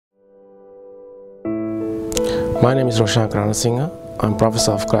My name is Roshanka Ranasinghe. I'm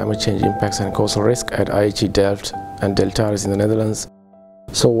Professor of Climate Change Impacts and Coastal Risk at IHE Delft and Delft in the Netherlands.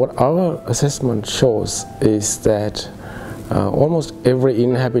 So what our assessment shows is that almost every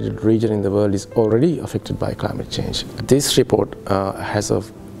inhabited region in the world is already affected by climate change. This report has a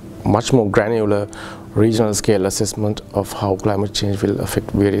much more granular regional scale assessment of how climate change will affect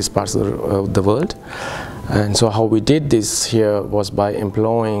various parts of the world. And so how we did this here was by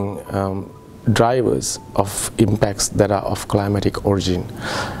employing drivers of impacts that are of climatic origin.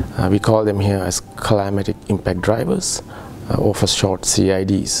 We call them here as climatic impact drivers, or for short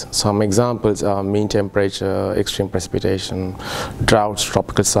CIDs. Some examples are mean temperature, extreme precipitation, droughts,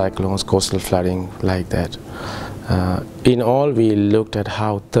 tropical cyclones, coastal flooding, like that. In all, we looked at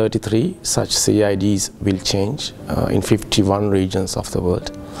how 33 such CIDs will change in 51 regions of the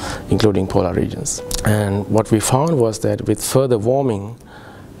world, including polar regions. And what we found was that with further warming,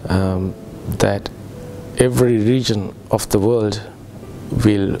 that every region of the world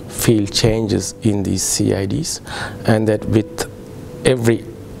will feel changes in these CIDs, and that with every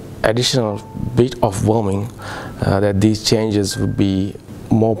additional bit of warming, that these changes would be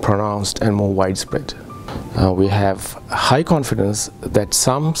more pronounced and more widespread. We have high confidence that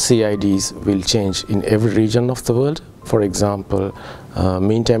some CIDs will change in every region of the world. For example,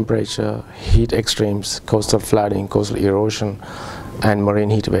 mean temperature, heat extremes, coastal flooding, coastal erosion, and marine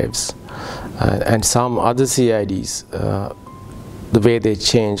heat waves. And some other CIDs, the way they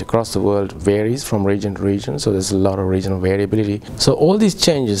change across the world varies from region to region, so there's a lot of regional variability. So all these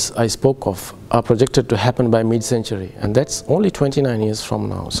changes I spoke of are projected to happen by mid-century, and that's only 29 years from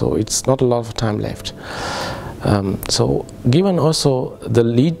now, so it's not a lot of time left. So given also the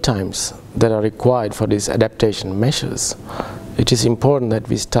lead times that are required for these adaptation measures, it is important that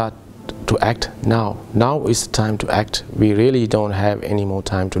we start to act now. Now is the time to act. We really don't have any more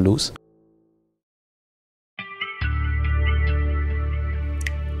time to lose.